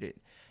that you did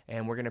it.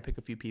 And we're going to pick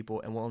a few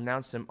people and we'll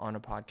announce them on a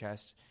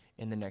podcast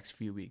in the next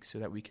few weeks so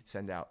that we could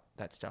send out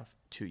that stuff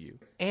to you.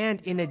 And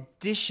in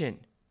addition,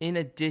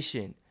 if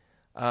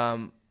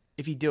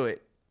you do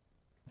it,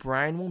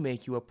 Brian will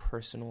make you a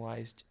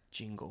personalized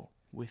jingle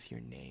with your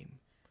name.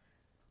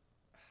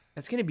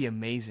 That's going to be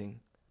amazing.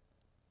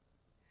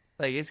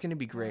 Like, it's going to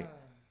be great.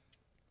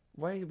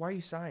 Why are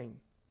you sighing?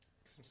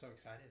 Because I'm so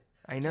excited.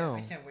 I know.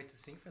 I can't wait to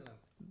sing for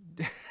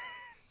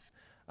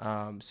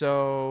them.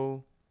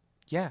 So,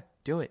 yeah,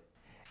 do it.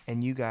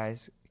 And you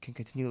guys can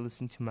continue to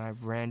listen to my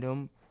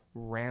random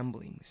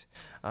ramblings.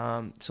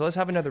 So let's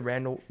have another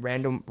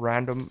random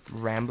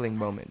rambling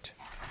moment.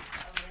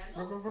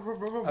 A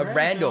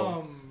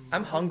random.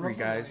 I'm hungry,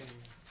 guys.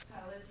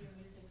 How was your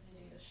music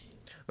video shoot?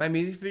 My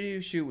music video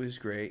shoot was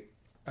great.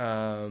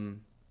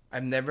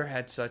 I've never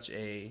had such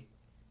a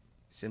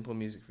simple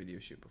music video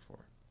shoot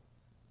before.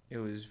 It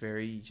was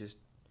very just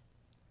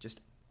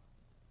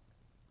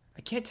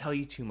I can't tell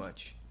you too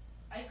much.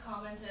 I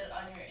commented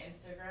on your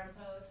Instagram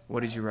post. What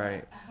did you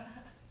write?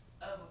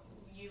 Of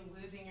you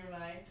losing your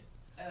mind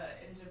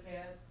in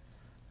Japan.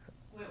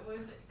 What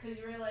was it? Because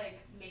you were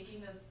like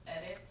making those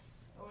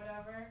edits or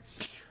whatever.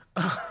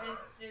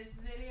 this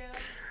video.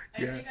 I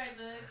think I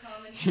literally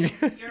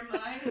commented, your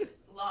mind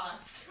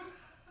lost.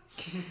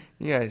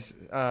 Yes.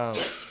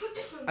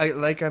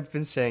 I've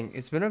been saying,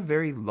 it's been a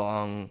very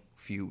long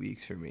few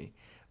weeks for me.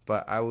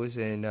 But I was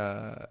in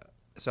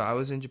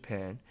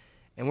Japan.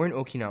 And we're in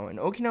Okinawa, and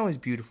Okinawa is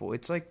beautiful.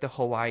 It's like the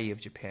Hawaii of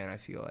Japan, I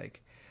feel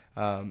like.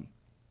 And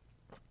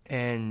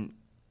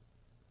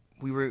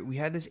we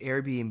had this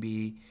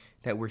Airbnb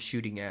that we're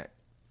shooting at,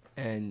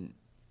 and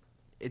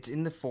it's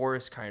in the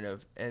forest kind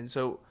of. And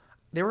so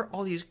there were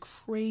all these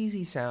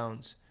crazy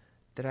sounds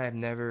that I have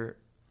never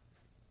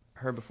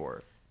heard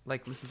before.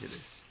 Like, listen to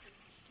this.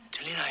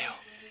 들리나요?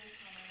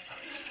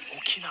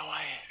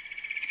 오키나와에.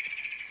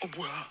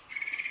 뭐야?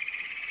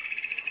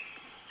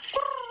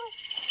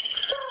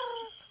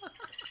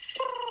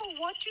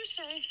 What you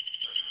say?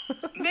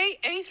 May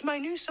 8th, my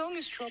new song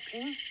is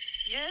dropping.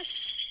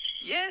 Yes.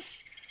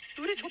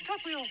 노래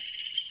좋다고요.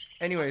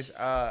 Anyways,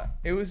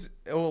 it was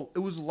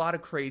a lot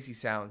of crazy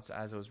sounds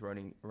as I was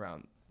running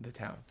around the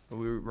town. We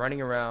were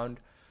running around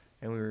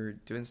and we were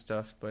doing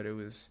stuff, but it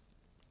was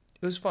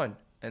fun.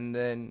 And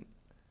then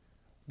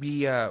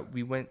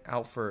we went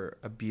out for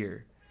a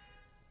beer,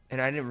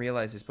 and I didn't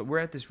realize this, but we're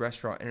at this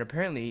restaurant, and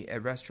apparently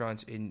at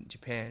restaurants in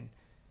Japan,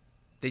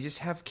 they just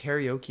have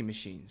karaoke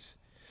machines.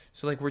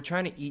 So like we're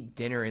trying to eat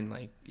dinner in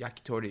like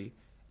yakitori,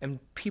 and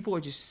people are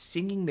just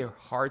singing their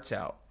hearts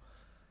out.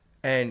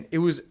 And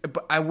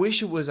but I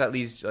wish it was at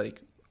least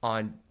like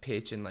on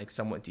pitch and like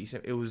somewhat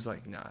decent. It was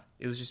like not.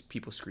 It was just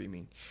people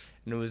screaming,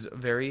 and it was a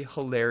very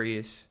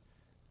hilarious,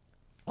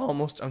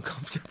 almost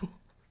uncomfortable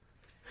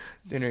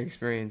dinner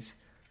experience.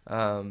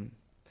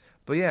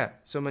 But yeah,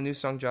 so my new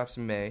song drops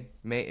in May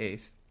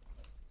 8th.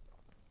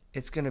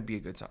 It's gonna be a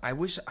good song. I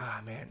wish,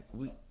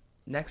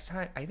 next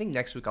time, I think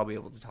next week I'll be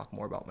able to talk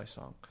more about my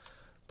song.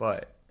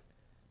 But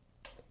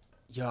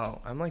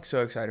yo, I'm like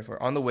so excited for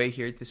it. On the way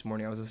here this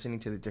morning, I was listening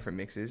to the different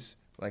mixes,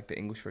 like the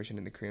English version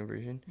and the Korean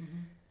version,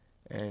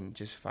 and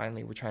just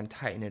finally we're trying to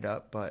tighten it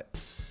up. But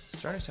it's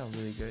starting to sound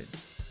really good.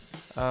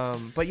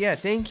 But yeah,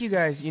 thank you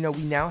guys. You know,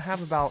 we now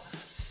have about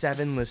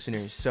 7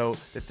 listeners. So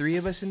the 3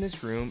 of us in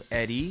this room,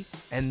 Eddie,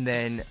 and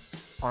then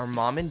our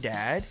mom and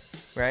dad,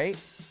 right?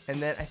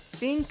 And then I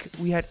think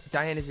we had,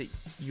 Diane, is it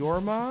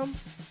your mom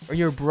or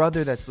your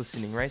brother that's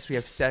listening, right? So we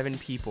have 7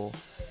 people.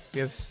 We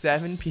have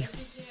 7 people.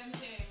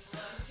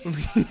 We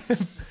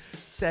have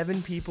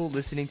 7 people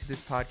listening to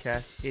this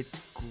podcast.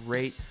 It's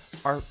great.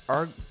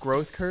 Our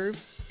growth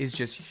curve is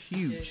just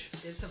huge.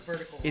 It's a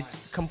vertical line. It's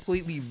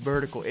completely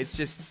vertical. It's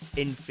just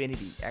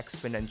infinity,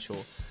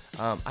 exponential.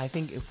 I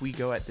think if we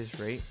go at this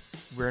rate,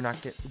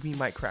 we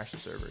might crash the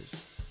servers.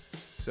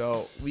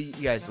 So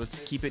let's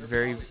keep it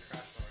very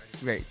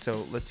right.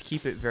 So let's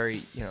keep it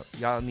very,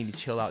 y'all need to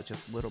chill out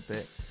just a little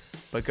bit.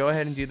 But go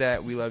ahead and do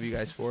that. We love you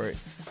guys for it.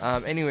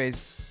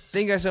 Anyways,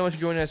 thank you guys so much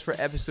for joining us for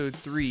episode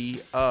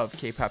 3 of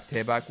K-Pop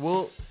Daebak.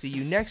 We'll see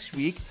you next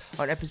week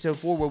on episode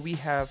 4, where we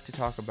have to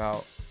talk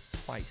about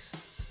Twice.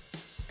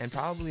 And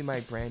probably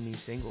my brand new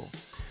single.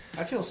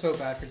 I feel so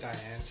bad for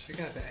Diane. She's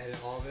going to have to edit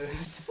all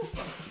this.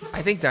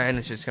 I think Diane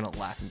is just going to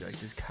laugh and be like,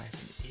 this guy's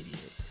an idiot.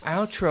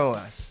 Outro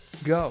us.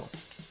 Go.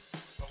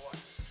 1,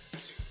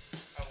 2,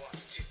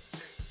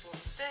 3, 4.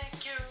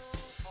 Thank you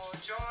for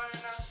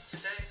joining us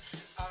today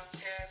on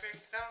Eric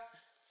Now.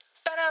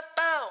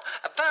 Ba-da-bow,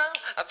 a-bow,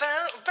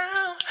 a-bow,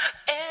 a-bow.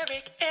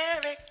 Eric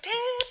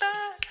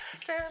Daebak.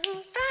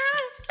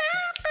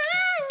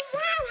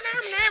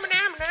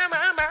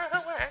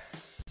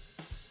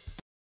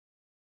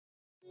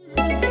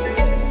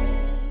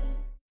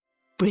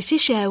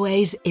 British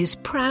Airways is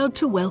proud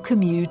to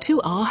welcome you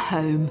to our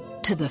home,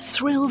 to the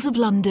thrills of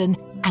London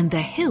and the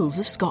hills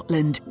of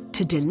Scotland,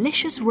 to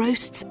delicious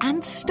roasts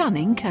and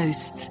stunning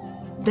coasts.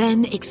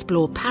 Then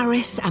explore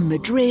Paris and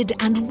Madrid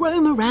and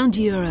roam around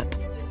Europe.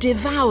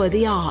 Devour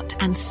the art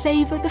and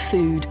savour the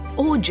food,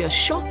 or just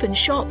shop and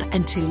shop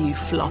until you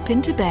flop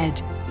into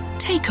bed.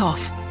 Take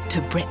off to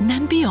Britain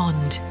and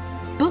beyond.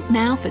 Book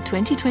now for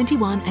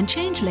 2021 and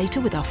change later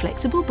with our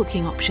flexible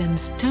booking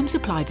options. Terms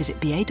apply.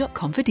 Visit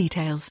BA.com for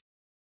details.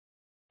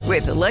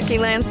 With the Lucky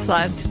Land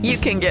Slots, you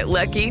can get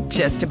lucky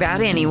just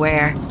about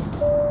anywhere.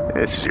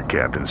 This is your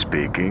captain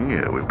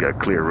speaking. We've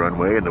got clear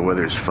runway and the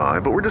weather's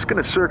fine, but we're just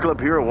going to circle up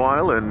here a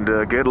while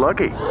and get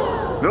lucky.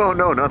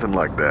 No, nothing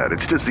like that.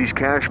 It's just these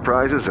cash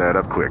prizes add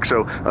up quick.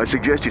 So I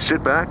suggest you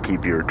sit back,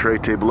 keep your tray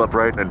table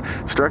upright, and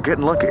start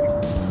getting lucky.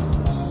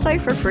 Play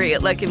for free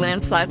at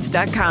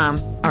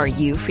LuckyLandSlots.com. Are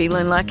you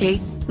feeling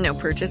lucky? No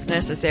purchase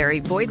necessary.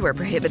 Void where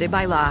prohibited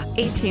by law.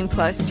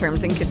 18+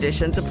 terms and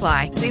conditions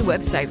apply. See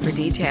website for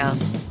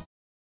details.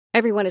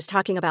 Everyone is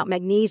talking about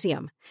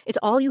magnesium. It's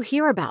all you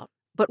hear about.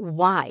 But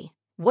why?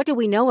 What do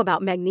we know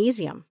about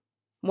magnesium?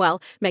 Well,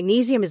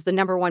 magnesium is the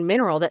 #1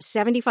 mineral that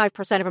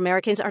 75% of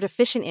Americans are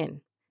deficient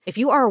in. If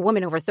you are a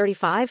woman over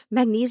 35,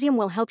 magnesium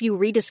will help you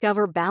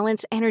rediscover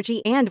balance,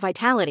 energy, and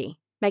vitality.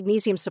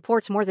 Magnesium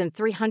supports more than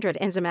 300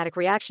 enzymatic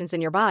reactions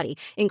in your body,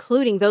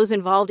 including those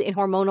involved in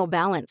hormonal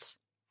balance.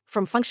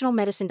 From functional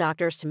medicine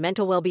doctors to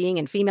mental well-being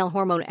and female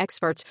hormone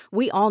experts,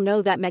 we all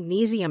know that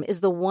magnesium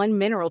is the one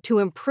mineral to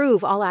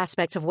improve all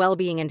aspects of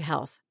well-being and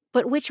health.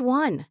 But which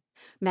one?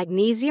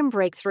 Magnesium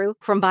Breakthrough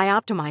from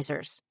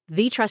Bioptimizers,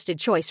 the trusted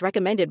choice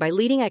recommended by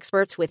leading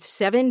experts with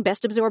 7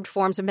 best-absorbed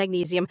forms of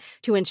magnesium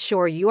to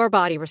ensure your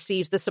body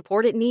receives the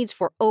support it needs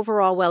for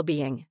overall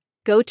well-being.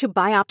 Go to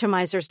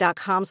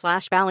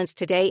bioptimizers.com/balance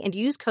today and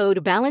use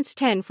code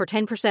BALANCE10 for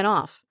 10%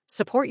 off.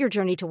 Support your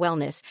journey to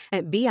wellness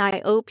at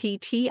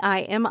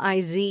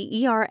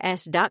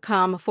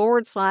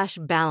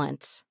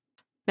bioptimizers.com/balance.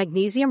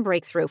 Magnesium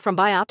Breakthrough from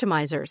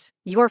Bioptimizers,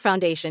 your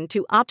foundation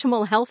to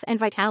optimal health and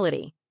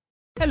vitality.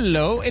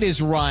 Hello, it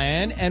is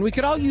Ryan, and we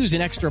could all use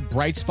an extra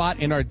bright spot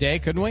in our day,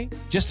 couldn't we?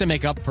 Just to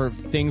make up for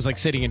things like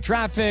sitting in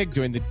traffic,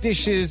 doing the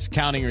dishes,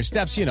 counting your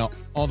steps,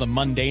 all the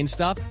mundane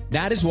stuff.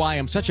 That is why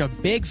I'm such a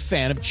big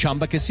fan of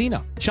Chumba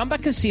Casino. Chumba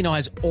Casino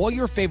has all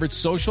your favorite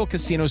social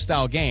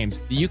casino-style games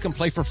that you can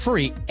play for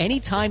free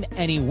anytime,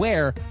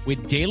 anywhere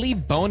with daily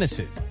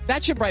bonuses.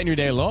 That should brighten your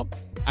day a little.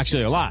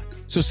 Actually, a lot.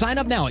 So sign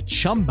up now at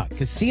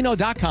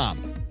ChumbaCasino.com.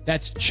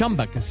 That's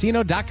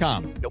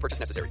ChumbaCasino.com. No purchase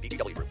necessary.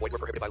 VGW Group. Void where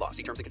prohibited by law.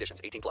 See terms and conditions.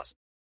 18+.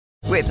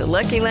 With the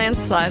Lucky Land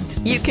Slots,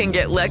 you can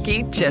get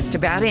lucky just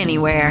about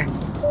anywhere.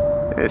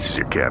 This is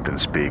your captain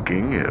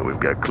speaking. We've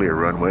got clear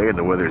runway and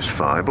the weather's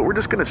fine, but we're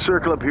just going to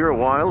circle up here a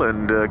while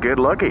and get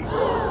lucky.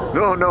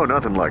 No,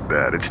 nothing like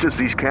that. It's just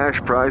these cash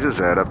prizes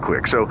add up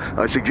quick. So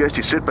I suggest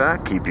you sit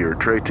back, keep your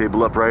tray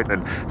table upright,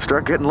 and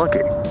start getting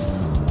lucky.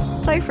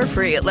 Play for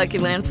free at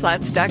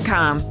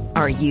LuckyLandSlots.com.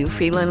 Are you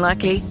feeling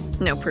lucky?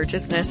 No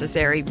purchase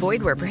necessary.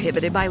 Void where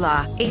prohibited by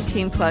law.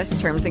 18+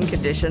 terms and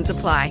conditions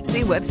apply.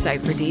 See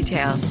website for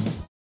details.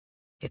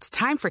 It's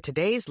time for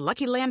today's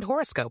Lucky Land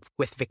horoscope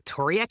with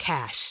Victoria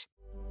Cash.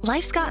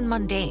 Life's gotten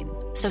mundane,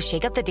 so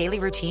shake up the daily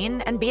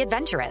routine and be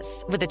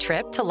adventurous with a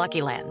trip to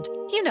Lucky Land.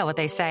 You know what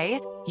they say.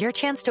 Your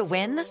chance to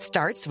win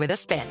starts with a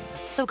spin.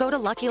 So go to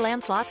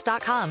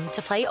LuckyLandSlots.com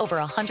to play over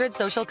 100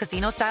 social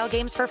casino-style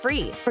games for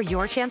free for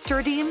your chance to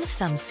redeem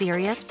some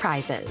serious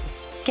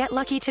prizes. Get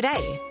lucky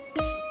today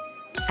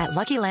at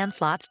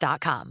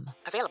LuckyLandSlots.com.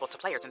 Available to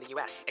players in the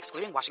U.S.,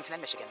 excluding Washington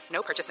and Michigan.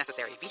 No purchase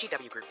necessary.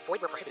 VGW Group.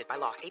 Void where prohibited by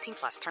law.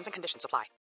 18+. Terms and conditions apply.